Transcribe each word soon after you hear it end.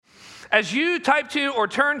As you type to or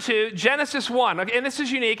turn to Genesis 1, okay, and this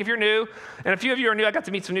is unique if you're new, and a few of you are new. I got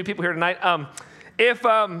to meet some new people here tonight.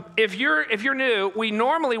 If you're new, we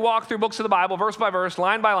normally walk through books of the Bible, verse by verse,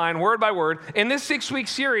 line by line, word by word. In this 6-week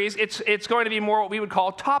series, it's going to be more what we would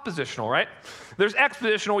call topipositional, right? There's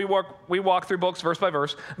expositional, we walk through books verse by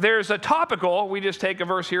verse. There's a topical, we just take a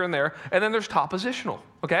verse here and there. And then there's topositional,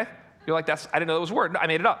 okay? You're like, I didn't know that was a word. I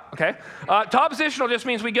made it up, okay? Topositional just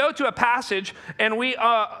means we go to a passage and we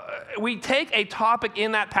take a topic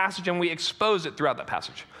in that passage and we expose it throughout that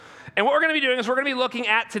passage. And what we're going to be doing is we're going to be looking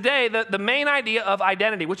at today the main idea of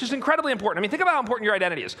identity, which is incredibly important. I mean, think about how important your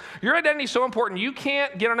identity is. Your identity is so important, you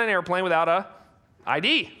can't get on an airplane without a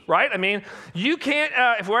ID, right? I mean, you can't,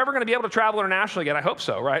 if we're ever going to be able to travel internationally again, I hope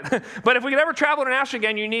so, right? But if we could ever travel internationally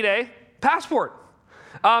again, you need a passport.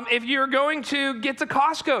 If you're going to get to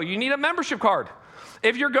Costco, you need a membership card.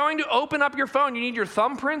 If you're going to open up your phone, you need your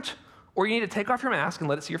thumbprint, or you need to take off your mask and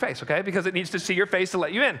let it see your face, okay? Because it needs to see your face to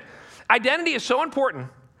let you in. Identity is so important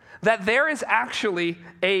that there is actually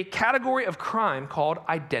a category of crime called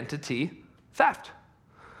identity theft.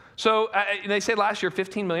 So they say last year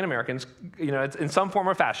 15 million Americans, in some form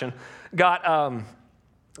or fashion, got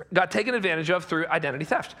taken advantage of through identity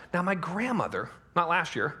theft. Now my grandmother, not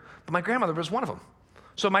last year, but my grandmother was one of them.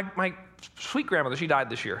 So my sweet grandmother, she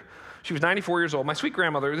died this year. She was 94 years old. My sweet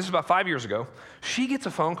grandmother, this is about 5 years ago, she gets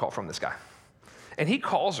a phone call from this guy. And he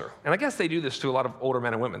calls her, and I guess they do this to a lot of older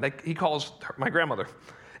men and women. He calls my grandmother,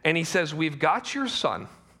 and he says, "We've got your son.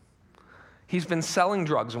 He's been selling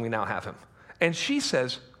drugs, and we now have him." And she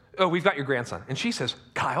says, "Oh, we've got your grandson." And she says,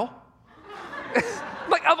 "Kyle?"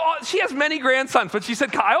 She has many grandsons, but she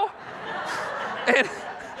said, "Kyle?" And,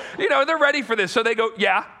 they're ready for this. So they go,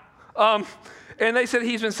 "Yeah." And they said,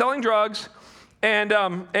 "He's been selling drugs, and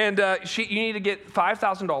you need to get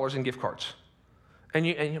 $5,000 in gift cards."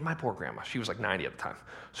 And my poor grandma, she was like 90 at the time.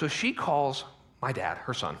 So she calls my dad,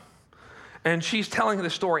 her son, and she's telling the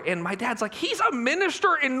story. And my dad's like, "He's a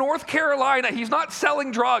minister in North Carolina. He's not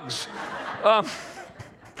selling drugs."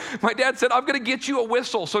 My dad said, "I'm going to get you a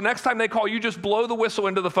whistle. So next time they call, you just blow the whistle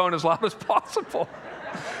into the phone as loud as possible."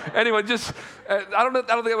 Anyway, I don't think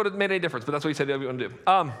that would have made any difference, but that's what he said he would do.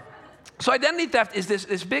 So identity theft is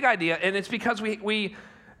this big idea, and it's because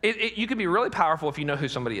you can be really powerful if you know who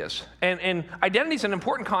somebody is. And identity is an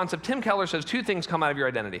important concept. Tim Keller says 2 things come out of your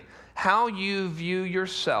identity. How you view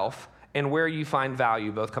yourself and where you find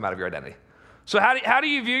value both come out of your identity. So how do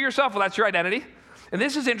you view yourself? Well, that's your identity. And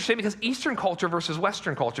this is interesting because Eastern culture versus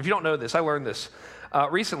Western culture. If you don't know this, I learned this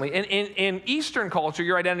recently. In Eastern culture,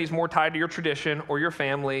 your identity is more tied to your tradition or your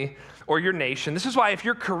family or your nation. This is why if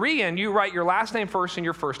you're Korean, you write your last name first and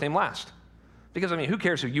your first name last. Because, who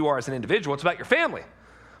cares who you are as an individual? It's about your family.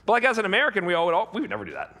 But like as an American, we would never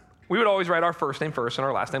do that. We would always write our first name first and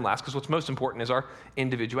our last name last because what's most important is our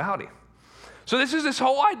individuality. So this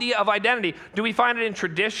whole idea of identity. Do we find it in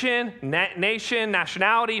tradition, nation,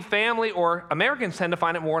 nationality, family, or Americans tend to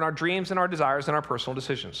find it more in our dreams and our desires and our personal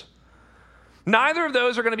decisions? Neither of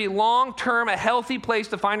those are going to be long-term, a healthy place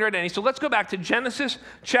to find your identity. So let's go back to Genesis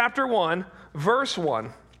chapter 1, verse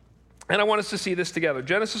 1. And I want us to see this together.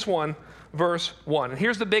 Genesis 1, verse 1. And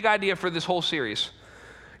here's the big idea for this whole series.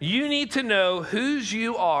 You need to know whose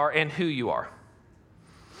you are and who you are.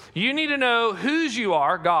 You need to know whose you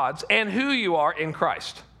are, God's, and who you are in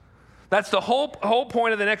Christ. That's the whole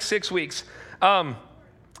point of the next 6 weeks. And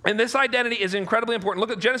this identity is incredibly important.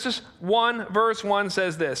 Look at Genesis 1, verse 1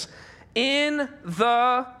 says this. In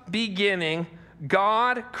the beginning,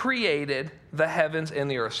 God created the heavens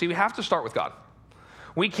and the earth. See, we have to start with God.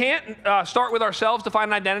 We can't start with ourselves to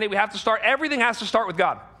find an identity. Everything has to start with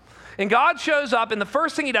God. And God shows up, and the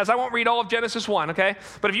first thing he does, I won't read all of Genesis 1, okay?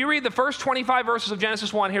 But if you read the first 25 verses of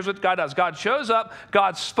Genesis 1, here's what God does. God shows up,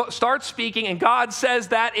 God starts speaking, and God says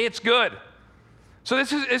that it's good. So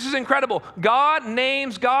this is incredible. God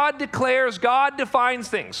names, God declares, God defines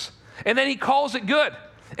things. And then he calls it good.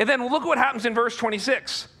 And then look what happens in verse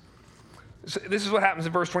 26. This is what happens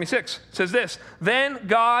in verse 26. It says this, then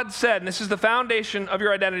God said, and this is the foundation of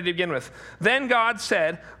your identity to begin with. Then God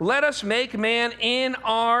said, let us make man in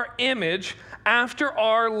our image, after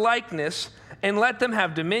our likeness, and let them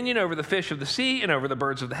have dominion over the fish of the sea, and over the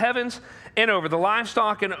birds of the heavens, and over the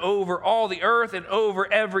livestock, and over all the earth, and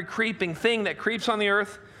over every creeping thing that creeps on the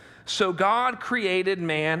earth. So God created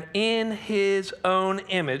man in his own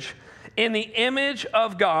image. In the image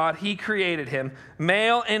of God, he created him.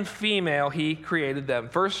 Male and female, he created them.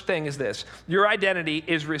 First thing is this. Your identity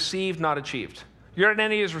is received, not achieved. Your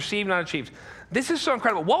identity is received, not achieved. This is so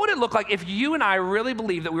incredible. What would it look like if you and I really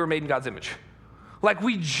believed that we were made in God's image? Like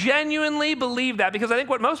we genuinely believe that, because I think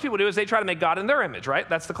what most people do is they try to make God in their image, right?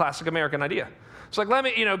 That's the classic American idea. It's like,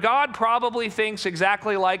 God probably thinks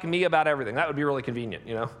exactly like me about everything. That would be really convenient,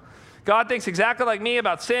 God thinks exactly like me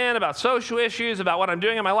about sin, about social issues, about what I'm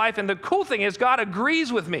doing in my life. And the cool thing is God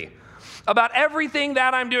agrees with me about everything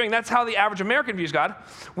that I'm doing. That's how the average American views God.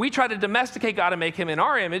 We try to domesticate God and make him in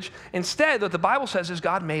our image. Instead, what the Bible says is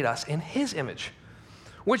God made us in his image,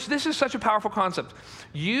 which this is such a powerful concept.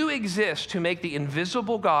 You exist to make the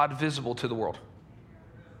invisible God visible to the world.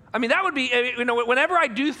 I mean, that would be, whenever I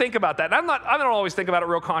do think about that, and I don't always think about it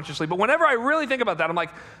real consciously, but whenever I really think about that, I'm like,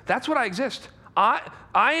 that's what I exist.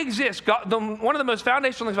 I exist. God, one of the most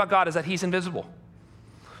foundational things about God is that he's invisible.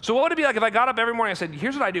 So what would it be like if I got up every morning and I said,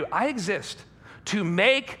 here's what I do. I exist to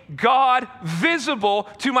make God visible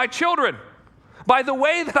to my children by the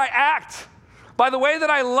way that I act, by the way that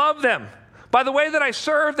I love them, by the way that I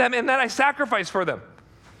serve them and that I sacrifice for them.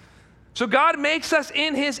 So God makes us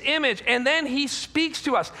in his image, and then he speaks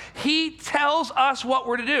to us. He tells us what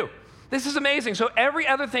we're to do. This is amazing. So every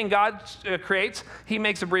other thing God creates, he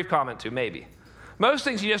makes a brief comment to, maybe. Most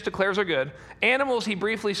things he just declares are good. Animals, he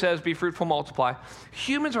briefly says, be fruitful, multiply.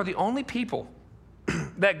 Humans are the only people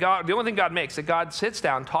the only thing God makes, that God sits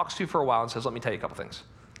down, talks to for a while, and says, let me tell you a couple things.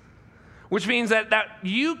 Which means that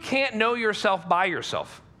you can't know yourself by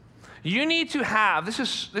yourself. You need to have, this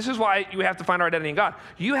is why you have to find our identity in God.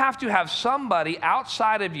 You have to have somebody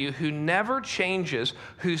outside of you who never changes,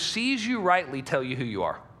 who sees you rightly, tell you who you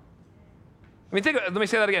are. Let me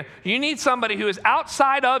say that again. You need somebody who is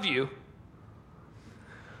outside of you,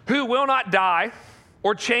 who will not die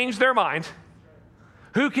or change their mind,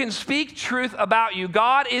 who can speak truth about you.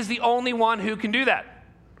 God is the only one who can do that.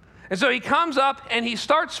 And so he comes up and he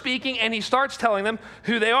starts speaking and he starts telling them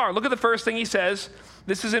who they are. Look at the first thing he says.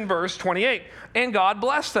 This is in verse 28. And God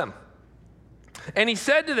blessed them. And he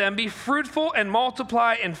said to them, be fruitful and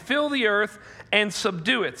multiply and fill the earth and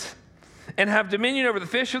subdue it, and have dominion over the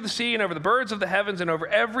fish of the sea and over the birds of the heavens and over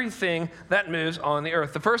everything that moves on the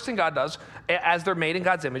earth. The first thing God does, as they're made in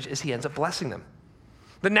God's image, is he ends up blessing them.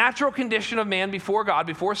 The natural condition of man before God,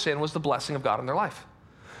 before sin, was the blessing of God in their life.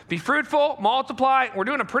 Be fruitful, multiply. We're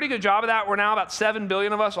doing a pretty good job of that. We're now about 7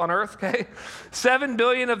 billion of us on earth, okay? 7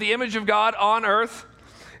 billion of the image of God on earth.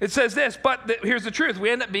 It says this, but here's the truth. We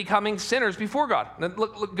end up becoming sinners before God.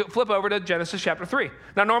 Flip over to Genesis chapter 3.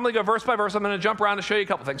 Now, normally go verse by verse. I'm going to jump around to show you a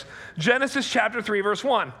couple things. Genesis chapter 3, verse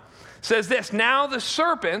 1 says this, now the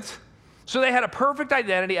serpent, so they had a perfect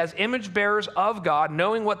identity as image bearers of God,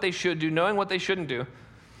 knowing what they should do, knowing what they shouldn't do.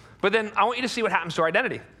 But then I want you to see what happens to our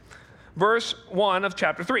identity. Verse 1 of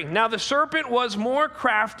chapter 3. Now the serpent was more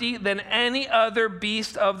crafty than any other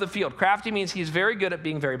beast of the field. Crafty means he's very good at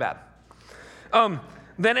being very bad.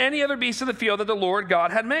 Than any other beast of the field that the Lord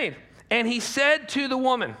God had made. And he said to the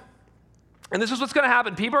woman, and this is what's going to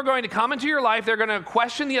happen. People are going to come into your life. They're going to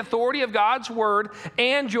question the authority of God's word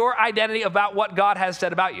and your identity about what God has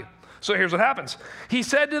said about you. So here's what happens. He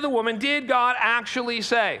said to the woman, did God actually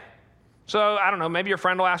say? So I don't know, maybe your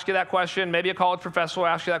friend will ask you that question. Maybe a college professor will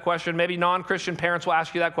ask you that question. Maybe non-Christian parents will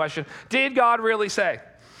ask you that question. Did God really say?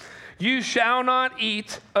 You shall not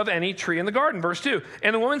eat of any tree in the garden. Verse 2.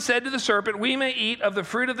 And the woman said to the serpent, we may eat of the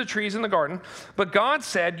fruit of the trees in the garden. But God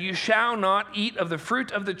said, you shall not eat of the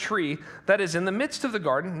fruit of the tree that is in the midst of the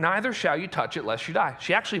garden, neither shall you touch it lest you die.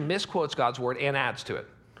 She actually misquotes God's word and adds to it.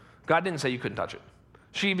 God didn't say you couldn't touch it.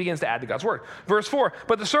 She begins to add to God's word. Verse 4.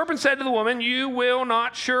 But the serpent said to the woman, you will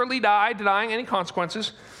not surely die, denying any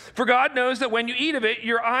consequences. For God knows that when you eat of it,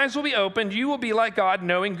 your eyes will be opened. You will be like God,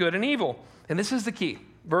 knowing good and evil. And this is the key.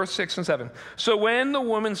 Verse 6 and 7. So when the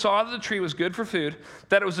woman saw that the tree was good for food,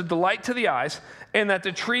 that it was a delight to the eyes, and that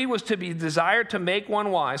the tree was to be desired to make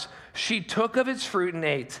one wise, she took of its fruit and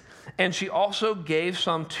ate. And she also gave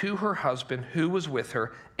some to her husband who was with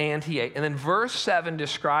her, and he ate. And then verse 7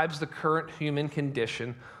 describes the current human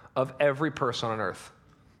condition of every person on earth.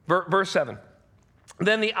 Verse 7.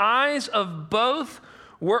 Then the eyes of both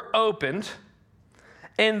were opened,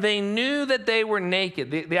 and they knew that they were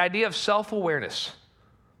naked. The idea of self-awareness.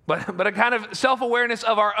 But a kind of self-awareness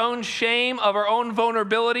of our own shame, of our own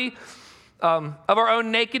vulnerability, of our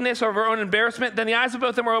own nakedness, of our own embarrassment. Then the eyes of both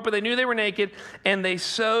of them were open. They knew they were naked, and they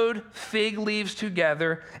sewed fig leaves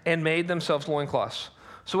together and made themselves loincloths.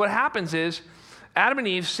 So what happens is Adam and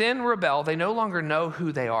Eve sin, rebel. They no longer know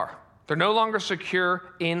who they are. They're no longer secure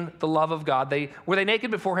in the love of God. Were they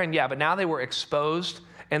naked beforehand? Yeah, but now they were exposed,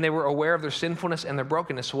 and they were aware of their sinfulness and their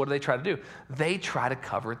brokenness. So what do they try to do? They try to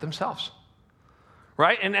cover it themselves.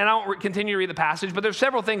 Right? And I won't continue to read the passage, but there's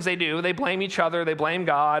several things they do. They blame each other. They blame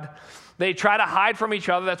God. They try to hide from each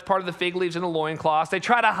other. That's part of the fig leaves and the loincloths. They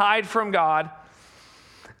try to hide from God.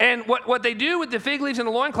 And what they do with the fig leaves and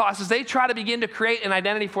the loincloths is they try to begin to create an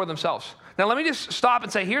identity for themselves. Now, let me just stop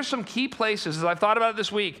and say, here's some key places, as I've thought about it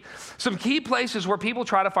this week, some key places where people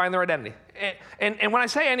try to find their identity. And when I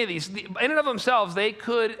say any of these, in and of themselves, they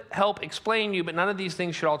could help explain you, but none of these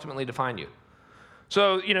things should ultimately define you.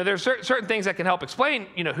 So, there's certain things that can help explain,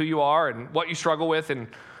 who you are and what you struggle with, and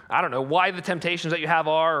I don't know, why the temptations that you have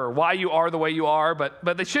are, or why you are the way you are, but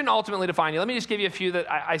they shouldn't ultimately define you. Let me just give you a few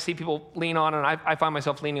that I see people lean on, and I find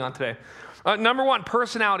myself leaning on today. Number one,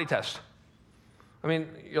 personality test. I mean,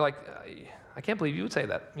 you're like, I can't believe you would say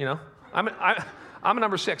that, I'm a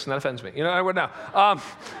number 6, and that offends me. I would know.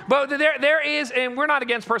 But there is, and we're not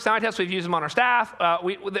against personality tests. We've used them on our staff.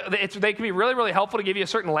 They can be really, really helpful to give you a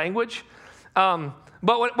certain language.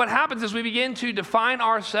 But what happens is we begin to define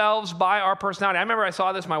ourselves by our personality. I remember I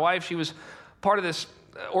saw this. My wife, she was part of this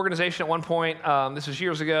organization at one point. This was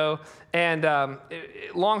years ago. And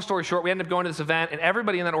long story short, we ended up going to this event, and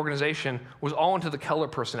everybody in that organization was all into the Keller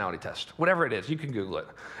personality test, whatever it is. You can Google it.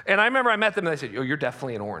 And I remember I met them, and they said, "Oh, you're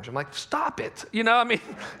definitely an orange." I'm like, "Stop it."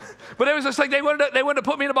 But it was just like they wanted to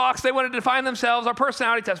put me in a box. They wanted to define themselves, our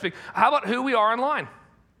personality test. How about who we are online?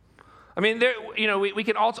 I mean, we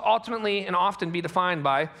can ultimately and often be defined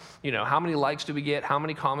by, how many likes do we get? How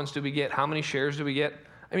many comments do we get? How many shares do we get?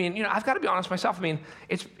 I mean, I've got to be honest myself. I mean,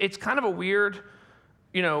 it's kind of a weird,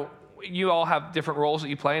 you all have different roles that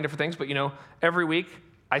you play in different things, but, every week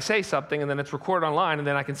I say something and then it's recorded online and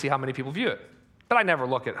then I can see how many people view it. But I never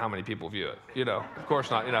look at how many people view it, of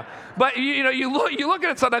course not, But, you look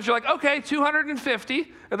at it sometimes, you're like, okay,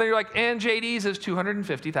 250, and then you're like, and JD's is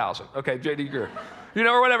 250,000. Okay, JD Greer.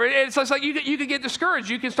 Or whatever. It's just like you could get discouraged.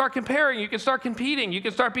 You can start comparing. You can start competing. You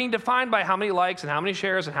can start being defined by how many likes and how many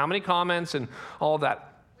shares and how many comments and all of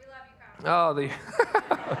that. We love you,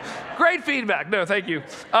 Kyle. Great feedback. No, thank you.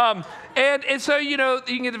 And so, you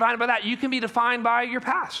can get defined by that. You can be defined by your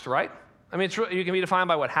past, right? I mean, you can be defined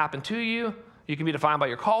by what happened to you. You can be defined by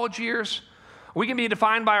your college years. We can be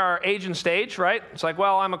defined by our age and stage, right? It's like,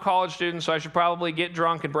 well, I'm a college student, so I should probably get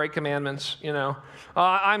drunk and break commandments,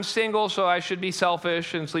 I'm single, so I should be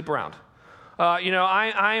selfish and sleep around.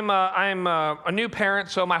 I'm a new parent,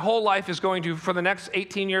 so my whole life is going to, for the next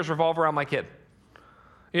 18 years, revolve around my kid.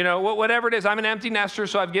 Whatever it is, I'm an empty nester,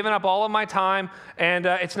 so I've given up all of my time, and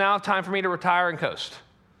it's now time for me to retire and coast.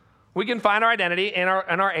 We can find our identity in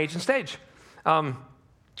our age and stage.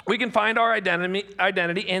 We can find our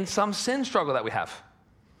identity in some sin struggle that we have,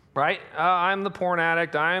 right? I'm the porn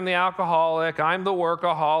addict. I'm the alcoholic. I'm the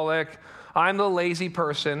workaholic. I'm the lazy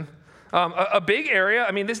person. A big area,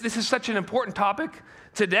 I mean, this is such an important topic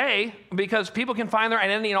today because people can find their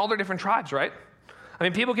identity in all their different tribes, right? I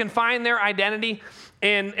mean, people can find their identity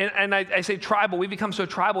and I say tribal. We've become so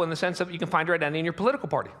tribal in the sense that you can find your identity in your political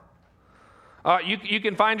party. You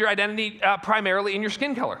can find your identity primarily in your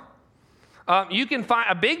skin color. You can find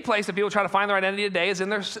a big place that people try to find their identity today is in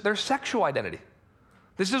their sexual identity.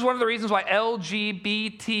 This is one of the reasons why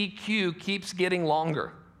LGBTQ keeps getting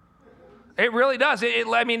longer. It really does.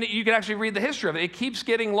 I mean, you can actually read the history of it. It keeps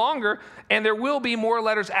getting longer, and there will be more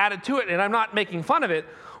letters added to it, and I'm not making fun of it.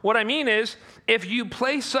 What I mean is, if you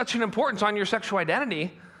place such an importance on your sexual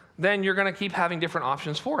identity, then you're going to keep having different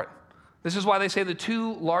options for it. This is why they say the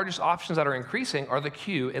two largest options that are increasing are the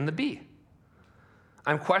Q and the B.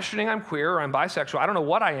 I'm questioning I'm queer or I'm bisexual. I don't know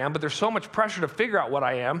what I am, but there's so much pressure to figure out what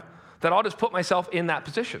I am that I'll just put myself in that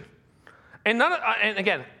position. And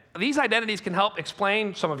again, these identities can help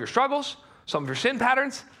explain some of your struggles, some of your sin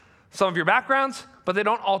patterns, some of your backgrounds, but they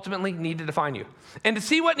don't ultimately need to define you. And to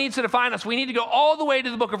see what needs to define us, we need to go all the way to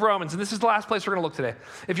the book of Romans, and this is the last place we're going to look today.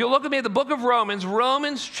 If you'll look at me at the book of Romans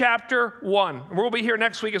chapter 1, we'll be here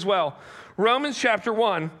next week as well. Romans chapter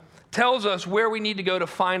 1 tells us where we need to go to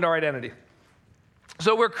find our identity.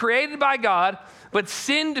 So we're created by God, but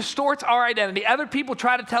sin distorts our identity. Other people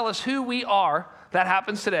try to tell us who we are. That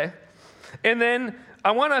happens today. And then I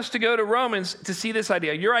want us to go to Romans to see this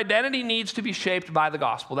idea. Your identity needs to be shaped by the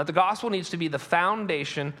gospel, that the gospel needs to be the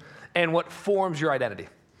foundation and what forms your identity.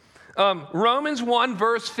 Romans 1,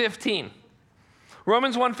 verse 15.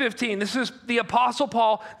 Romans 1:15. This is the Apostle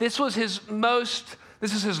Paul. This is his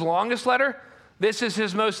longest letter. This is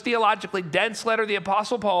his most theologically dense letter. The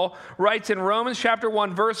Apostle Paul writes in Romans chapter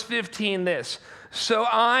 1, verse 15 this. So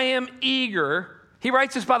I am eager. He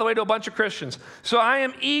writes this, by the way, to a bunch of Christians. So I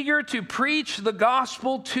am eager to preach the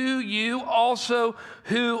gospel to you also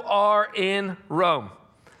who are in Rome.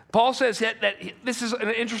 Paul says that this is an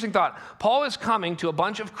interesting thought. Paul is coming to a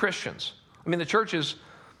bunch of Christians. I mean, that church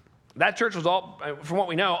was all, from what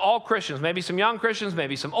we know, all Christians. Maybe some young Christians,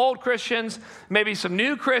 maybe some old Christians, maybe some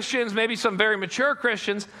new Christians, maybe some very mature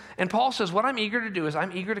Christians. And Paul says, what I'm eager to do is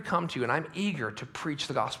I'm eager to come to you and I'm eager to preach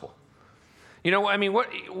the gospel. You know, I mean,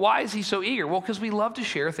 why is he so eager? Well, because we love to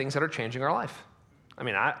share things that are changing our life. I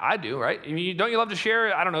mean, I do, right? I mean, don't you love to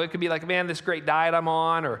share? I don't know. It could be like, man, this great diet I'm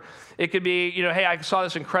on, or it could be, you know, hey, I saw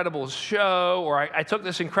this incredible show, or I took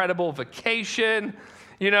this incredible vacation.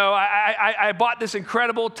 You know, I bought this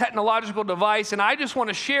incredible technological device, and I just want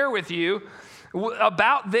to share with you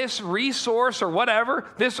about this resource or whatever.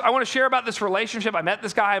 I want to share about this relationship. I met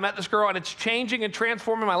this guy, I met this girl, and it's changing and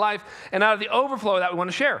transforming my life. And out of the overflow of that, we want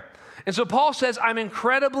to share. And so Paul says, I'm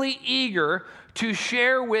incredibly eager to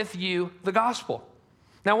share with you the gospel.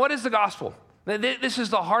 Now, what is the gospel? This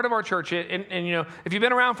is the heart of our church. And you know, if you've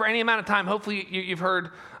been around for any amount of time, hopefully you've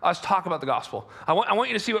heard us talk about the gospel. I want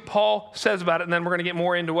you to see what Paul says about it, and then we're going to get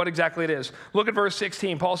more into what exactly it is. Look at verse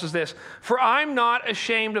 16. Paul says this, for I'm not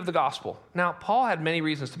ashamed of the gospel. Now, Paul had many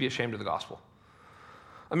reasons to be ashamed of the gospel.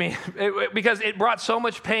 I mean, because it brought so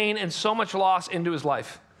much pain and so much loss into his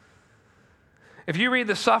life. If you read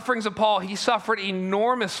the sufferings of Paul, he suffered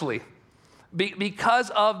enormously because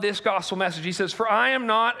of this gospel message. He says, for I am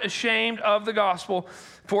not ashamed of the gospel,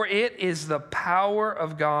 for it is the power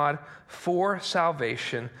of God for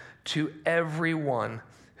salvation to everyone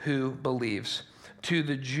who believes, to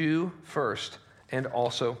the Jew first and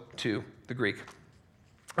also to the Greek.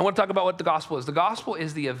 I want to talk about what the gospel is. The gospel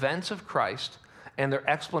is the events of Christ and their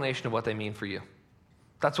explanation of what they mean for you.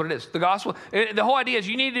 That's what it is. The gospel, the whole idea is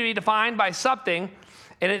you need to be defined by something,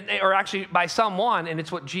 or actually by someone, and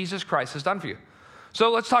it's what Jesus Christ has done for you.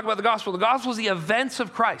 So let's talk about the gospel. The gospel is the events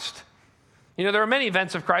of Christ. You know, there are many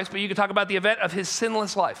events of Christ, but you could talk about the event of his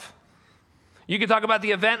sinless life. You could talk about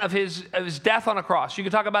the event of his death on a cross. You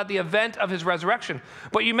could talk about the event of his resurrection.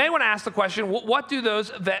 But you may want to ask the question, what do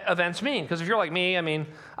those events mean? Because if you're like me, I mean,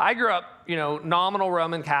 I grew up, you know, nominal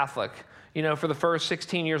Roman Catholic, you know, for the first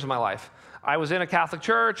 16 years of my life. I was in a Catholic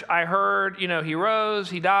church. I heard, you know, he rose,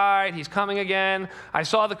 he died, he's coming again. I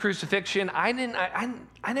saw the crucifixion. I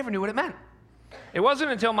never knew what it meant. It wasn't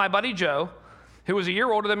until my buddy Joe, who was a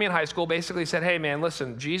year older than me in high school, basically said, hey man,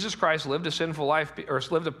 listen, Jesus Christ lived a sinful life, or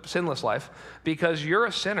lived a sinless life because you're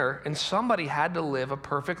a sinner and somebody had to live a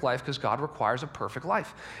perfect life because God requires a perfect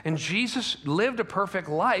life. And Jesus lived a perfect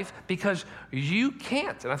life because you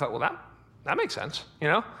can't. And I thought, well, that makes sense, you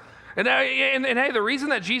know? And hey, the reason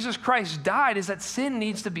that Jesus Christ died is that sin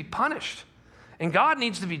needs to be punished. And God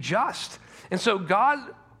needs to be just. And so God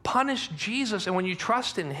punished Jesus, and when you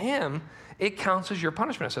trust in him, it counts as your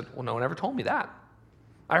punishment. I said, well, no one ever told me that.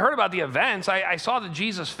 I heard about the events. I saw the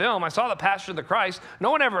Jesus film. I saw the Passion of the Christ. No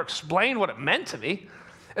one ever explained what it meant to me.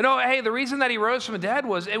 And oh, hey, the reason that he rose from the dead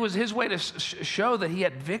was it was his way to show that he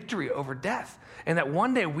had victory over death, and that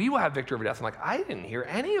one day we will have victory over death. I'm like, I didn't hear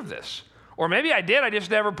any of this. Or maybe I did, I just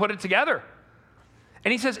never put it together.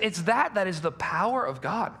 And he says, it's that is the power of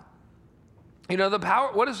God. You know, the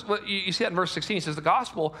power, you see that in verse 16, he says the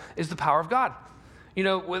gospel is the power of God. You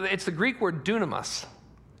know, it's the Greek word dunamis.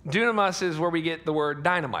 Dunamis is where we get the word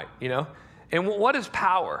dynamite, you know. And what is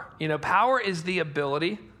power? You know, power is the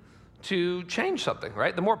ability to change something,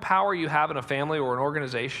 right? The more power you have in a family or an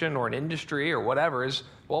organization or an industry or whatever is,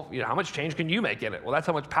 well, you know, how much change can you make in it? Well, that's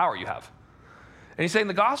how much power you have. And he's saying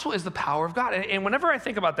the gospel is the power of God. And whenever I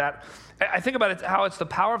think about that, I think about it how it's the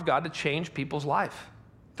power of God to change people's life,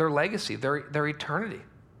 their legacy, their eternity.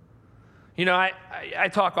 You know, I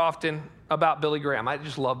talk often about Billy Graham. I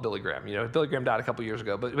just love Billy Graham. You know, Billy Graham died a couple years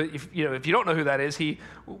ago. But if you don't know who that is, he,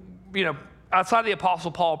 you know, outside the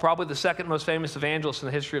Apostle Paul, probably the second most famous evangelist in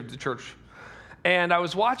the history of the church. And I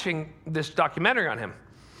was watching this documentary on him.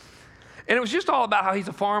 And it was just all about how he's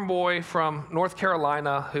a farm boy from North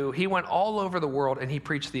Carolina who he went all over the world and he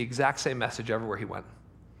preached the exact same message everywhere he went.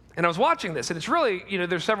 And I was watching this, and it's really, you know,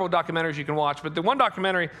 there's several documentaries you can watch, but the one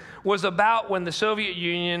documentary was about when the Soviet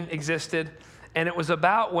Union existed, and it was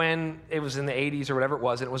about when it was in the 80s or whatever it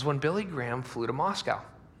was, and it was when Billy Graham flew to Moscow.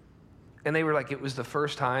 And they were like, it was the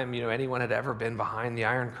first time, you know, anyone had ever been behind the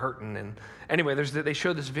Iron Curtain. And anyway, they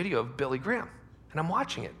showed this video of Billy Graham, and I'm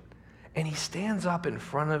watching it. And he stands up in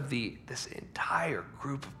front of this entire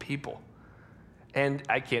group of people. And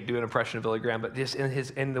I can't do an impression of Billy Graham, but just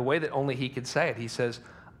in the way that only he could say it, he says,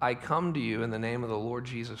 I come to you in the name of the Lord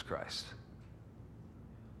Jesus Christ.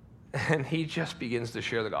 And he just begins to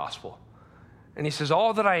share the gospel. And he says,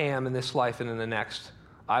 all that I am in this life and in the next,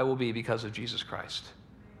 I will be because of Jesus Christ.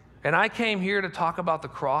 And I came here to talk about the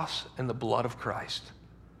cross and the blood of Christ.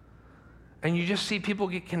 And you just see people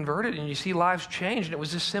get converted and you see lives change. And it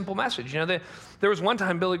was this simple message. You know, there was one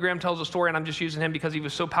time Billy Graham tells a story, and I'm just using him because he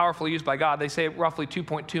was so powerfully used by God. They say roughly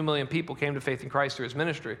 2.2 million people came to faith in Christ through his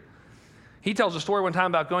ministry. He tells a story one time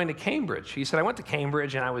about going to Cambridge. He said, I went to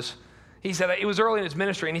Cambridge and he said, it was early in his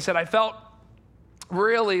ministry. And he said, I felt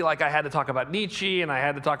really, like, I had to talk about Nietzsche, and I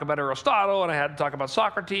had to talk about Aristotle, and I had to talk about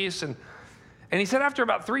Socrates. And he said after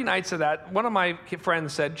about 3 nights of that, one of my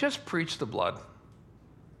friends said, just preach the blood.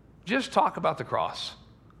 Just talk about the cross.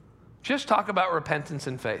 Just talk about repentance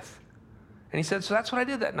and faith. And he said, so that's what I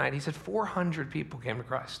did that night. He said 400 people came to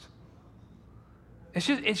Christ. It's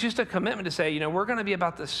just a commitment to say, we're going to be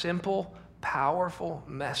about the simple, powerful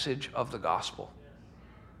message of the gospel.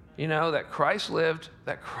 That Christ lived,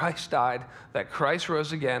 that Christ died, that Christ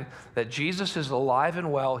rose again, that Jesus is alive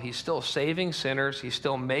and well. He's still saving sinners. He's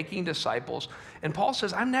still making disciples. And Paul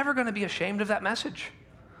says, I'm never going to be ashamed of that message.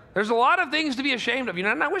 There's a lot of things to be ashamed of.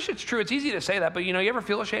 And I wish it's true. It's easy to say that, but you ever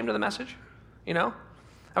feel ashamed of the message? I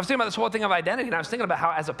was thinking about this whole thing of identity, and I was thinking about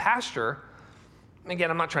how as a pastor,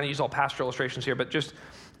 again, I'm not trying to use all pastor illustrations here, but just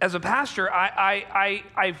as a pastor,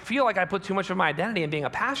 I feel like I put too much of my identity in being a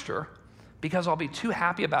pastor because I'll be too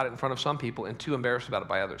happy about it in front of some people and too embarrassed about it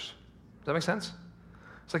by others. Does that make sense?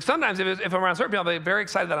 It's like sometimes if I'm around certain people, I'll be very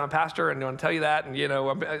excited that I'm a pastor and I want to tell you that, and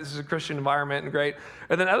this is a Christian environment and great.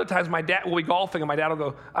 And then other times my dad will be golfing and my dad will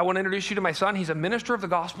go, I want to introduce you to my son. He's a minister of the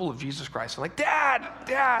gospel of Jesus Christ. I'm like,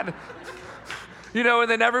 Dad. And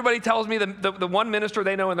then everybody tells me the one minister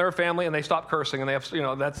they know in their family, and they stop cursing, and they have,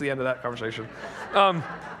 that's the end of that conversation.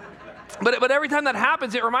 But every time that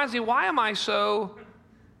happens, it reminds me, why am I so?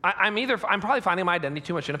 I'm probably finding my identity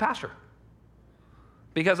too much in a pastor,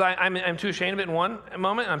 because I'm too ashamed of it in one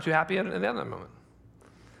moment, and I'm too happy in the other moment.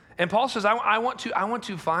 And Paul says, I want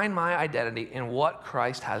to find my identity in what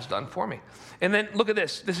Christ has done for me. And then look at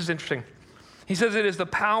this. This is interesting. He says it is the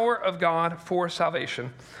power of God for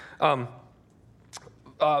salvation. End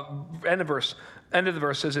of the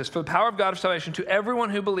verse says this, for the power of God of salvation to everyone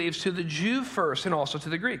who believes, to the Jew first and also to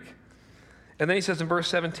the Greek. And then he says in verse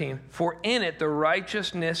 17, for in it the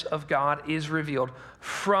righteousness of God is revealed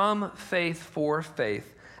from faith for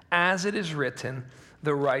faith, as it is written,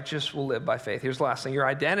 the righteous will live by faith. Here's the last thing. Your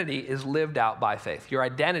identity is lived out by faith. Your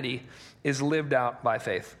identity is lived out by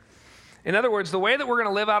faith. In other words, the way that we're going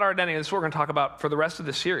to live out our identity, this is what we're going to talk about for the rest of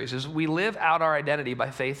this series, is we live out our identity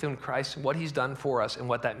by faith in Christ and what he's done for us and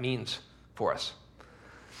what that means for us.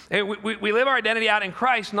 And we live our identity out in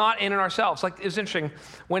Christ, not in ourselves. Like, it's interesting.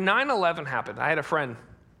 When 9/11 happened, I had a friend.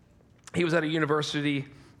 He was at a university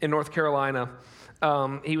in North Carolina.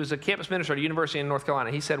 He was a campus minister at a university in North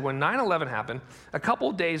Carolina. He said when 9/11 happened, a couple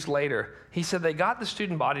of days later, he said they got the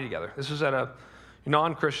student body together. This was at a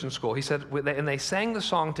non-Christian school. He said, and they sang the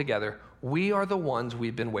song together, "We are the ones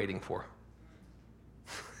we've been waiting for."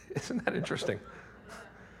 Isn't that interesting?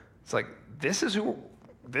 It's like, this is who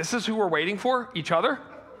we're waiting for, each other?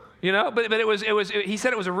 But he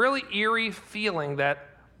said it was a really eerie feeling that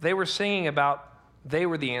they were singing about they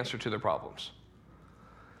were the answer to their problems.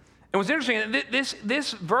 And what's interesting,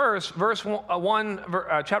 this verse 1,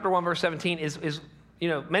 chapter 1, verse 17 is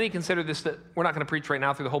many consider this, that we're not going to preach right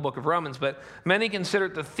now through the whole book of Romans, but many consider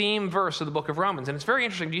it the theme verse of the book of Romans. And it's very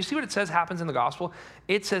interesting. Do you see what it says happens in the gospel?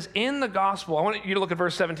 It says in the gospel, I want you to look at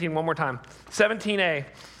verse 17 one more time. 17a,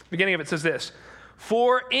 beginning of it says this,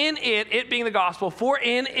 for in it being the gospel, for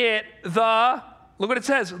in it look what it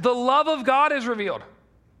says, the love of God is revealed.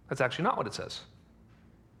 That's actually not what it says.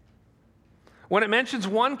 When it mentions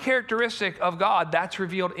one characteristic of God, that's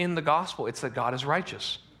revealed in the gospel. It's that God is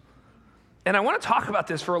righteous. And I want to talk about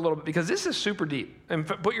this for a little bit because this is super deep. And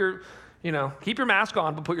put your, keep your mask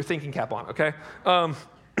on, but put your thinking cap on, okay?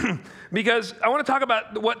 Because I want to talk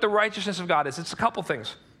about what the righteousness of God is. It's a couple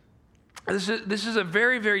things. This is a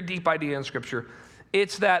very, very deep idea in Scripture.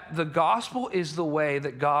 It's that the gospel is the way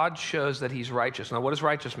that God shows that he's righteous. Now, what does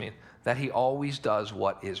righteous mean? That he always does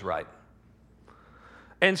what is right.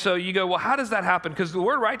 And so you go, well, how does that happen? Because the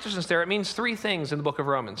word righteousness there, it means 3 things in the book of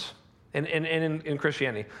Romans and in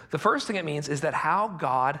Christianity. The first thing it means is that how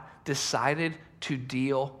God decided to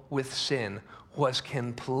deal with sin was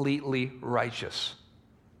completely righteous.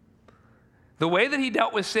 The way that he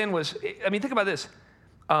dealt with sin was, think about this.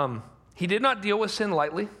 He did not deal with sin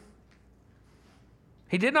lightly.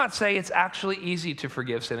 He did not say it's actually easy to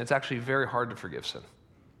forgive sin. It's actually very hard to forgive sin.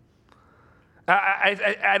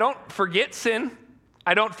 I don't forget sin.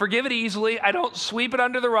 I don't forgive it easily. I don't sweep it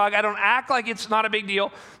under the rug. I don't act like it's not a big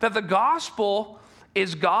deal. That the gospel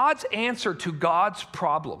is God's answer to God's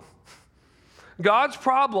problem. God's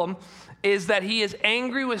problem is that he is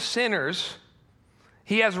angry with sinners.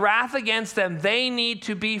 He has wrath against them. They need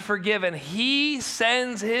to be forgiven. He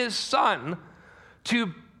sends his son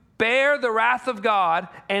to bear the wrath of God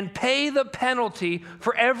and pay the penalty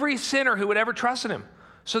for every sinner who would ever trust in him.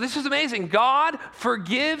 So this is amazing. God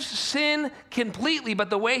forgives sin completely,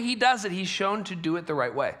 but the way he does it, he's shown to do it the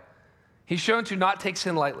right way. He's shown to not take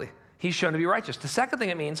sin lightly. He's shown to be righteous. The second thing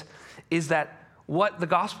it means is that what the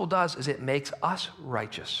gospel does is it makes us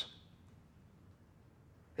righteous.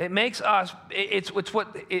 It makes us,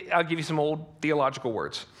 I'll give you some old theological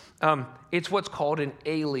words. It's what's called an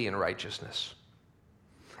alien righteousness.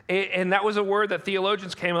 And that was a word that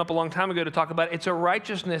theologians came up a long time ago to talk about. It's a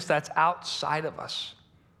righteousness that's outside of us.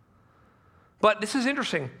 But this is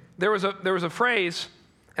interesting. There was a phrase,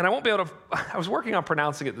 and I won't be able to, I was working on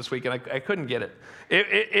pronouncing it this week, and I couldn't get it.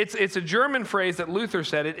 It's a German phrase that Luther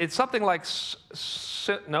said. It's something like,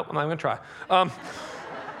 nope, I'm not going to try.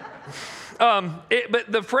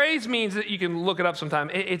 But the phrase means that you can look it up sometime.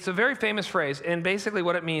 It's a very famous phrase, and basically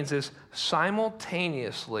what it means is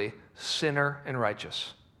simultaneously sinner and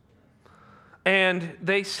righteous. And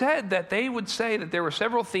they said that they would say that there were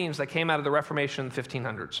several themes that came out of the Reformation in the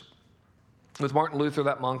 1500s with Martin Luther,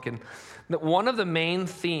 that monk, and that one of the main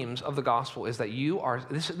themes of the gospel is that you are,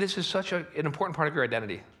 this is such an important part of your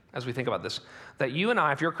identity as we think about this, that you and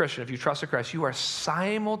I, if you're a Christian, if you trust in Christ, you are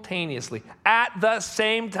simultaneously, at the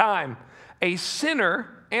same time, a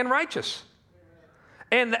sinner and righteous.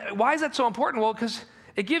 And why is that so important? Well, because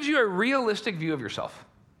it gives you a realistic view of yourself.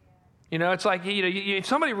 You know, it's like, if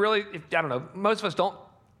somebody really, I don't know, most of us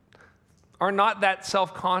are not that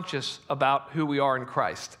self-conscious about who we are in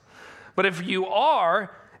Christ. But if you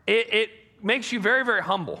are, it makes you very, very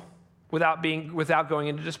humble without going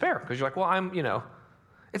into despair. Because you're like, well,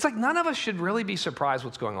 it's like none of us should really be surprised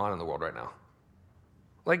what's going on in the world right now.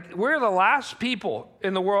 Like, we're the last people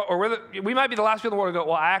in the world, or we might be the last people in the world to go,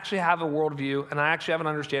 well, I actually have a worldview, and I actually have an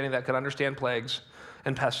understanding that could understand plagues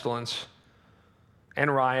and pestilence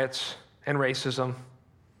and riots and racism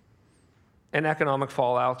and economic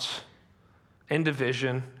fallouts and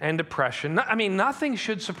division and depression. I mean, nothing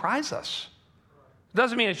should surprise us. It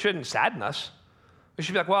doesn't mean it shouldn't sadden us. We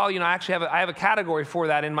should be like, well, I actually have a category for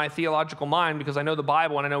that in my theological mind because I know the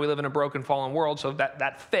Bible and I know we live in a broken, fallen world, so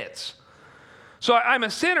that fits. So I'm a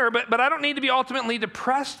sinner, but I don't need to be ultimately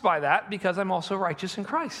depressed by that because I'm also righteous in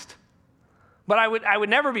Christ. But I would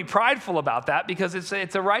never be prideful about that because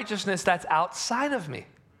it's a righteousness that's outside of me.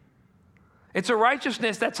 It's a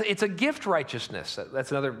righteousness it's a gift righteousness.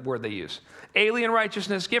 That's another word they use. Alien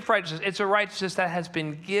righteousness, gift righteousness. It's a righteousness that has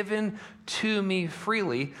been given to me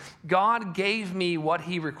freely. God gave me what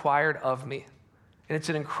he required of me. And it's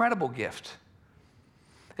an incredible gift.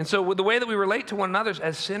 And so with the way that we relate to one another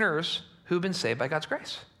as sinners who've been saved by God's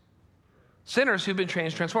grace. Sinners who've been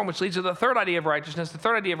changed, transformed, which leads to the third idea of righteousness. The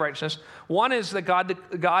third idea of righteousness, one is that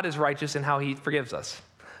God is righteous in how he forgives us.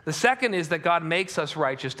 The second is that God makes us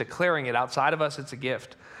righteous, declaring it outside of us. It's a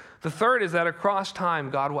gift. The third is that across time,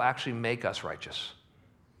 God will actually make us righteous.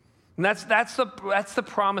 And that's the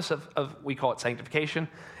promise of, we call it sanctification.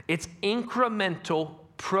 It's incremental,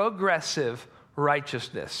 progressive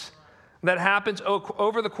righteousness that happens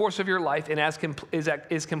over the course of your life and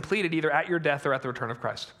is completed either at your death or at the return of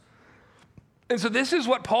Christ. And so this is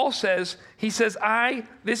what Paul says. He says,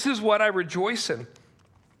 this is what I rejoice in.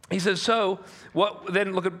 He says,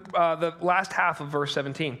 then look at the last half of verse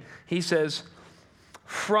 17. He says,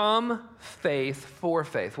 from faith for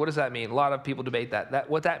faith. What does that mean? A lot of people debate that.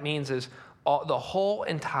 What that means is the whole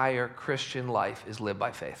entire Christian life is lived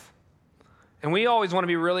by faith. And we always want to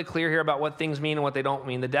be really clear here about what things mean and what they don't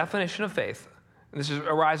mean. The definition of faith, and this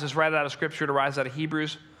arises right out of Scripture, it arises out of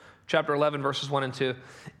Hebrews chapter 11, verses 1 and 2,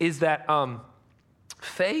 is that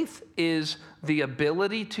faith is the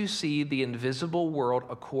ability to see the invisible world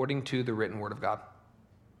according to the written word of God.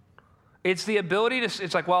 It's the ability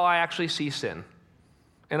it's like, well, I actually see sin,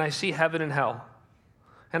 and I see heaven and hell,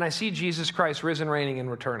 and I see Jesus Christ risen, reigning, and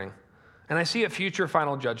returning, and I see a future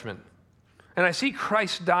final judgment, and I see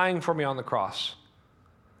Christ dying for me on the cross,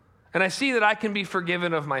 and I see that I can be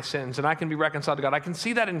forgiven of my sins, and I can be reconciled to God. I can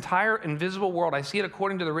see that entire invisible world. I see it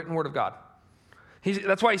according to the written word of God.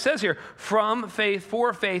 That's why he says here, from faith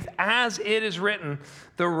for faith, as it is written,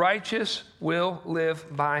 the righteous will live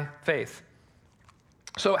by faith.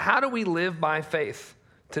 So how do we live by faith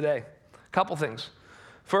today? A couple things.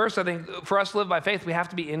 First, I think for us to live by faith, we have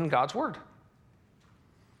to be in God's word.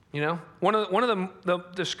 One of the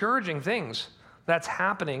discouraging things that's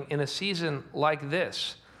happening in a season like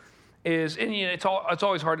this is, and it's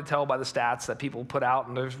always hard to tell by the stats that people put out,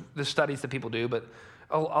 and there's the studies that people do, but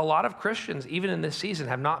a lot of Christians, even in this season,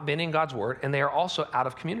 have not been in God's word, and they are also out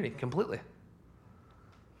of community completely.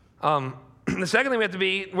 The second thing we have to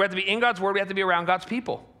be in God's word. We have to be around God's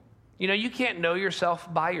people. You can't know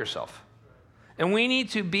yourself by yourself, and we need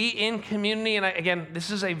to be in community. And again,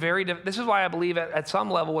 this is why I believe at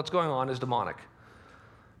some level what's going on is demonic,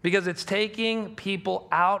 because it's taking people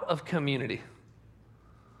out of community.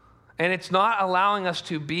 And it's not allowing us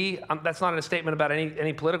to be, that's not a statement about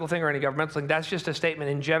any political thing or any governmental thing. That's just a statement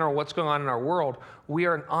in general, what's going on in our world. We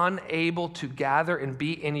are unable to gather and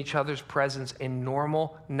be in each other's presence in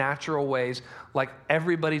normal, natural ways like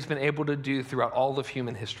everybody's been able to do throughout all of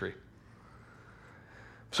human history.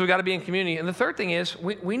 So we got to be in community. And the third thing is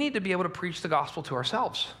we need to be able to preach the gospel to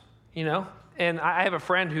ourselves, you know? And I have a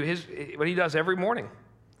friend who what he does every morning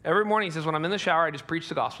he says, when I'm in the shower, I just preach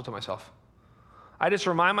the gospel to myself. I just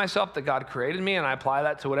remind myself that God created me, and I apply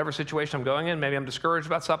that to whatever situation I'm going in. Maybe I'm discouraged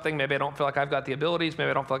about something. Maybe I don't feel like I've got the abilities.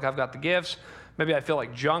 Maybe I don't feel like I've got the gifts. Maybe I feel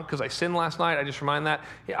like junk because I sinned last night. I just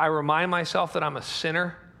remind myself that I'm a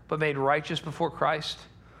sinner, but made righteous before Christ.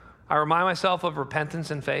 I remind myself of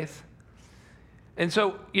repentance and faith. And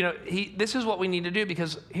so, you know, this is what we need to do,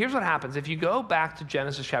 because here's what happens. If you go back to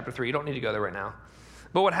Genesis chapter 3, you don't need to go there right now.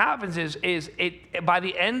 But what happens is by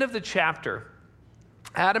the end of the chapter,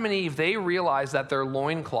 Adam and Eve, they realize that their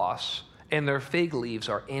loincloths and their fig leaves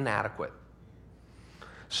are inadequate.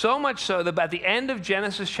 So much so that by the end of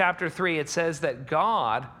Genesis chapter 3, it says that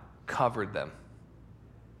God covered them.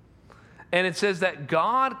 And it says that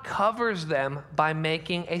God covers them by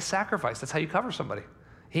making a sacrifice. That's how you cover somebody.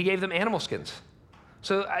 He gave them animal skins.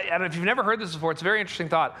 So I don't know if you've never heard this before, it's a very interesting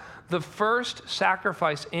thought. The first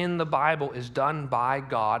sacrifice in the Bible is done by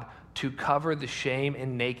God to cover the shame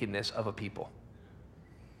and nakedness of a people,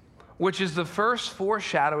 which is the first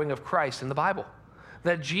foreshadowing of Christ in the Bible.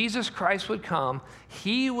 That Jesus Christ would come,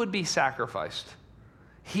 he would be sacrificed.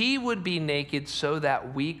 He would be naked so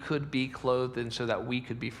that we could be clothed and so that we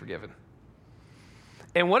could be forgiven.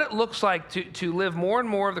 And what it looks like to live more and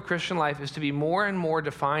more of the Christian life is to be more and more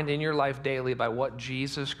defined in your life daily by what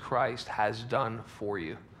Jesus Christ has done for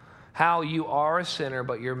you. How you are a sinner,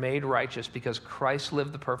 but you're made righteous because Christ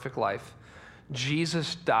lived the perfect life.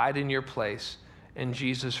 Jesus died in your place, and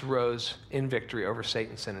Jesus rose in victory over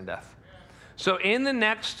Satan, sin, and death. So in the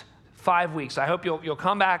next 5 weeks, I hope you'll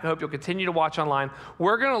come back. I hope you'll continue to watch online.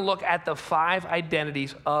 We're going to look at the 5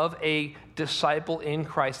 identities of a disciple in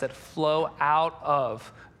Christ that flow out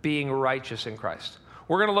of being righteous in Christ.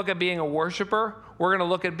 We're going to look at being a worshiper. We're going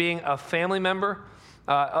to look at being a family member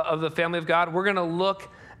of the family of God. We're going to look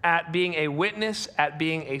at being a witness, at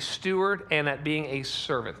being a steward, and at being a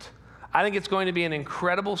servant. I think it's going to be an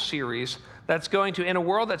incredible series that's going to, in a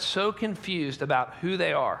world that's so confused about who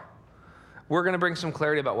they are, we're going to bring some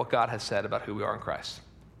clarity about what God has said about who we are in Christ.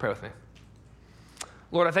 Pray with me.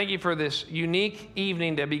 Lord, I thank you for this unique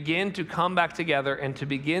evening to begin to come back together and to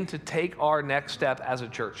begin to take our next step as a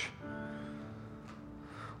church.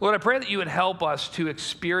 Lord, I pray that you would help us to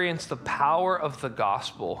experience the power of the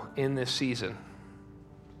gospel in this season.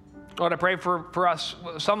 Lord, I pray for us,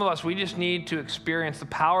 some of us, we just need to experience the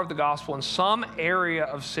power of the gospel in some area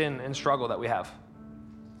of sin and struggle that we have.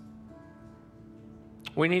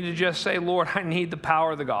 We need to just say, Lord, I need the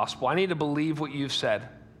power of the gospel. I need to believe what you've said.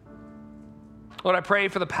 Lord, I pray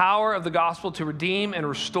for the power of the gospel to redeem and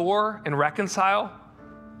restore and reconcile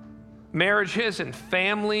marriages and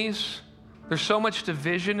families. There's so much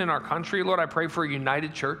division in our country. Lord, I pray for a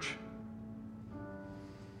united church.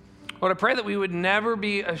 Lord, I pray that we would never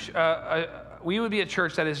be a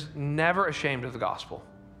church that is never ashamed of the gospel.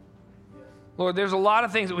 Lord, there's a lot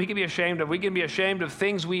of things that we can be ashamed of. We can be ashamed of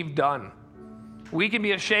things we've done. We can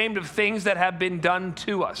be ashamed of things that have been done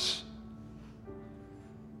to us.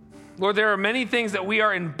 Lord, there are many things that we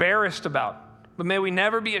are embarrassed about, but may we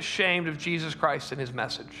never be ashamed of Jesus Christ and his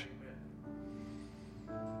message.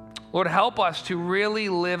 Lord, help us to really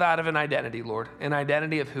live out of an identity, Lord, an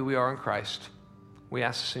identity of who we are in Christ. We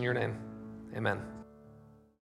ask this in your name. Amen.